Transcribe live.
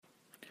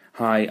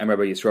Hi, I'm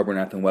Rabbi Yisroel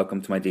Bernath, and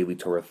welcome to my Daily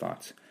Torah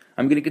Thoughts.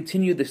 I'm going to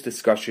continue this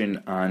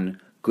discussion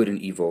on good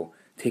and evil,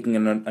 taking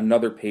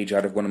another page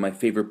out of one of my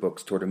favorite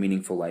books, Toward a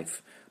Meaningful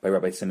Life, by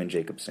Rabbi Simon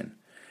Jacobson.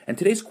 And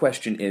today's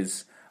question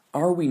is,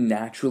 are we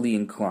naturally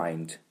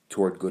inclined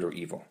toward good or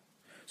evil?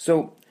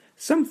 So,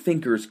 some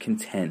thinkers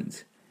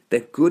contend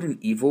that good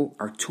and evil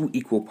are two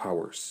equal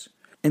powers,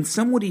 and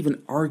some would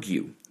even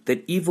argue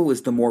that evil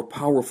is the more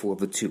powerful of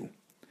the two.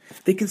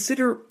 They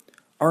consider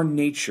our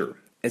nature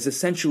as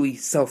essentially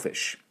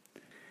selfish,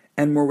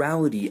 and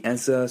morality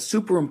as a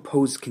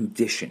superimposed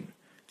condition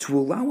to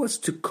allow us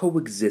to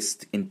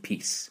coexist in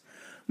peace.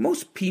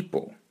 Most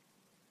people,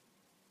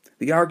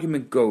 the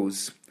argument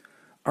goes,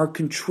 are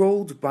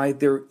controlled by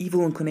their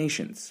evil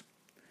inclinations,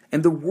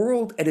 and the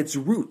world at its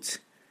root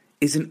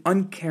is an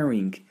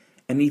uncaring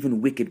and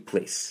even wicked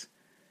place.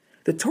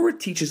 The Torah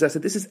teaches us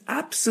that this is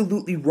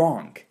absolutely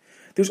wrong.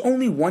 There's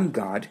only one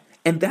God,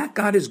 and that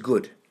God is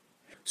good.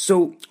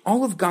 So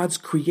all of God's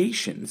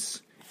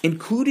creations,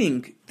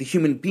 including the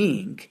human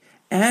being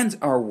and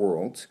our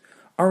world,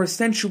 are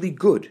essentially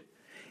good.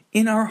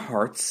 In our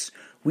hearts,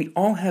 we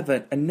all have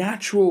a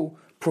natural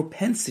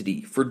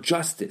propensity for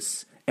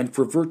justice and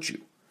for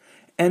virtue,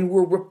 and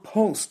we're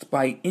repulsed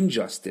by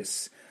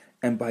injustice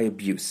and by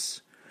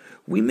abuse.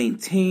 We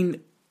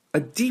maintain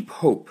a deep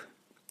hope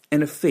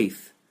and a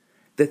faith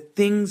that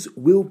things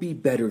will be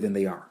better than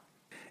they are.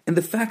 And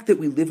the fact that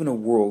we live in a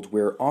world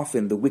where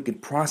often the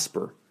wicked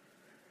prosper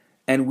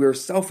and where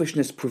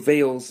selfishness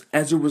prevails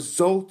as a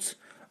result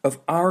of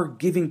our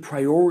giving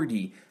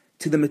priority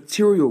to the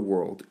material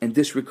world and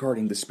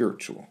disregarding the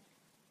spiritual.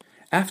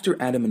 After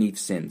Adam and Eve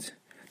sinned,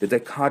 the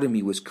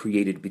dichotomy was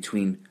created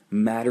between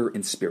matter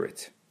and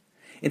spirit.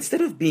 Instead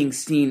of being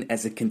seen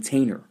as a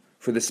container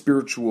for the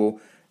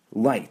spiritual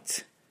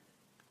light,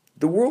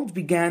 the world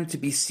began to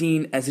be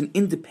seen as an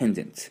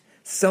independent,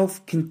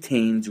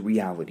 self-contained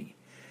reality.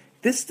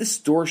 This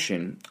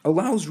distortion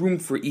allows room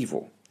for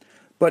evil,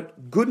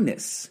 but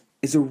goodness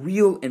is a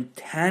real and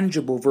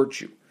tangible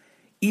virtue.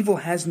 Evil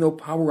has no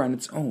power on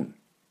its own.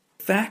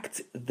 The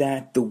fact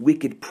that the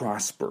wicked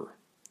prosper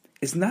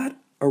is not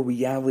a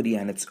reality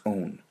on its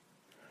own,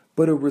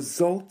 but a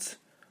result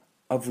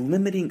of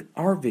limiting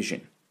our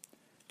vision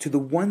to the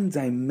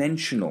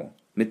one-dimensional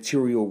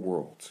material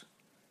world,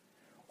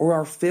 or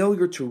our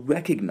failure to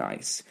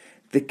recognize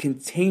the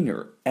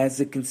container as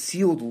a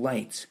concealed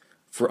light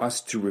for us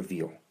to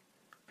reveal.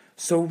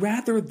 So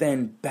rather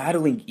than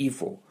battling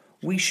evil,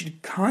 we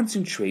should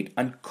concentrate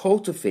on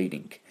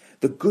cultivating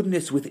the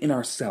goodness within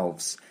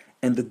ourselves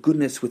and the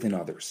goodness within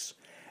others.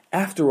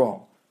 After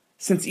all,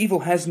 since evil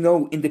has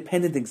no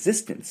independent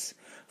existence,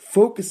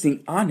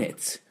 focusing on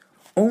it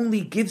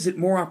only gives it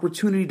more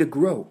opportunity to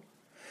grow.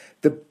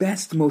 The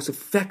best, most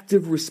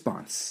effective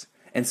response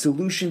and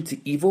solution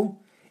to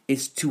evil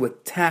is to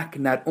attack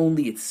not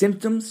only its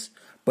symptoms,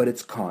 but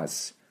its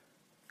cause,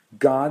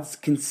 God's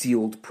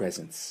concealed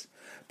presence.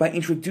 By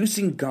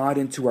introducing God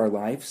into our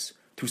lives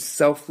through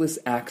selfless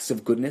acts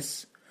of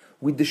goodness,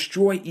 we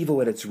destroy evil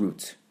at its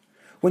root.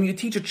 When you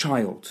teach a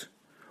child,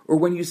 or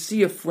when you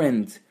see a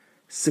friend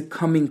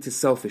succumbing to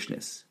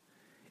selfishness,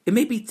 it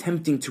may be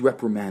tempting to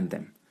reprimand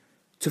them,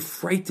 to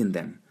frighten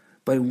them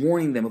by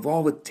warning them of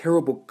all the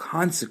terrible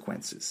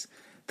consequences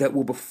that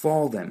will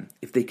befall them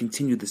if they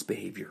continue this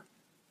behavior.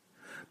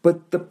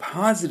 But the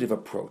positive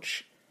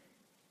approach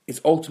is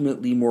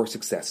ultimately more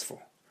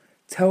successful.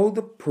 Tell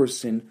the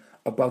person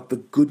about the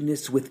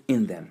goodness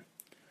within them,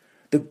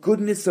 the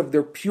goodness of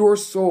their pure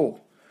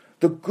soul,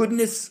 the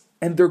goodness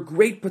and their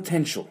great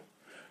potential.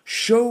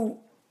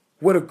 Show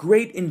what a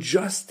great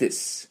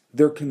injustice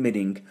they're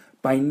committing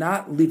by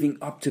not living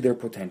up to their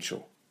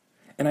potential.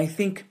 And I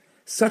think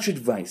such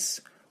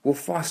advice will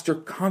foster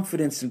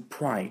confidence and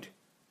pride,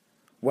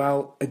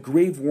 while a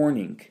grave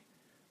warning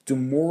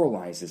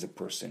demoralizes a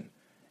person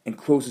and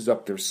closes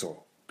up their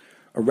soul.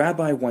 A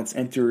rabbi once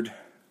entered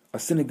a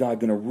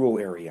synagogue in a rural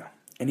area,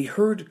 and he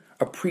heard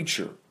a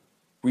preacher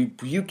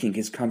rebuking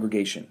his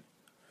congregation.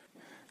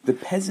 The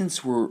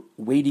peasants were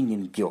waiting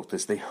in guilt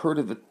as they heard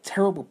of the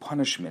terrible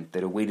punishment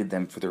that awaited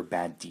them for their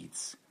bad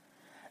deeds.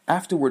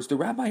 Afterwards, the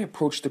rabbi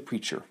approached the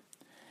preacher,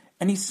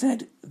 and he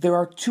said there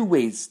are two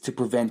ways to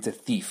prevent a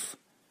thief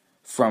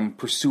from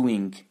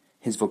pursuing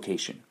his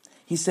vocation.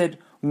 He said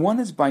one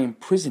is by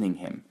imprisoning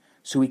him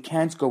so he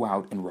can't go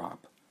out and rob.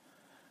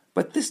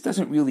 But this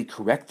doesn't really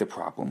correct the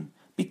problem,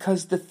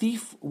 because the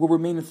thief will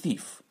remain a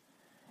thief,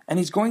 and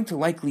he's going to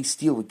likely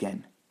steal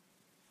again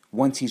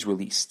once he's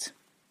released.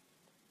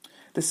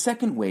 The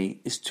second way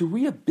is to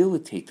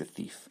rehabilitate the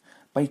thief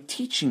by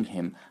teaching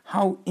him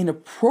how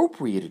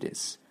inappropriate it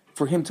is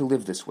for him to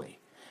live this way.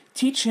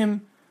 Teach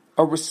him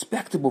a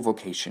respectable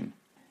vocation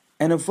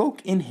and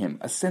evoke in him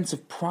a sense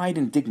of pride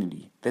and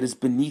dignity that is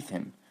beneath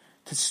him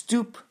to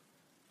stoop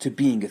to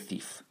being a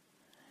thief.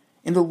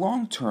 In the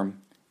long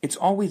term, it's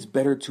always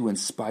better to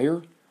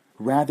inspire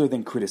rather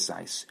than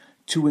criticize,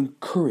 to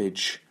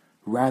encourage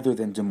rather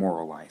than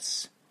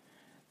demoralize.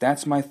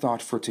 That's my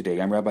thought for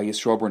today. I'm Rabbi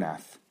Yisroel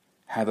Bernath.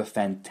 Have a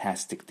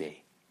fantastic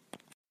day.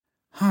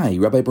 Hi,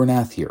 Rabbi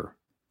Bernath here.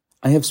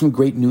 I have some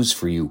great news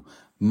for you.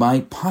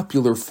 My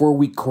popular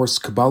 4-week course,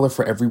 Kabbalah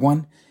for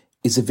Everyone,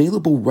 is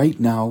available right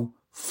now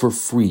for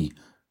free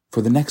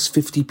for the next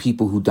 50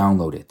 people who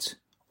download it.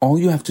 All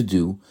you have to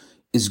do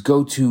is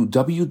go to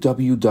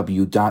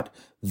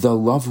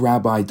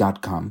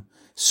www.theloverabbi.com,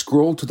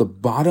 scroll to the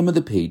bottom of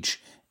the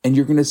page, and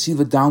you're going to see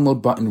the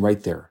download button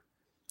right there.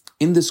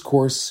 In this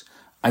course,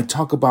 I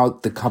talk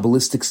about the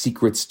Kabbalistic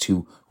secrets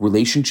to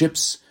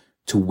relationships,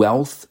 to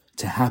wealth,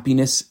 to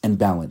happiness, and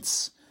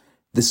balance.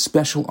 This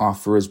special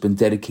offer has been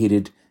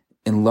dedicated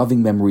in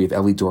loving memory of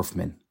Ellie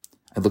Dorfman.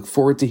 I look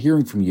forward to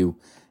hearing from you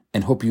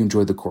and hope you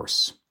enjoy the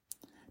course.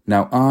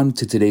 Now on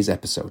to today's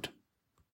episode.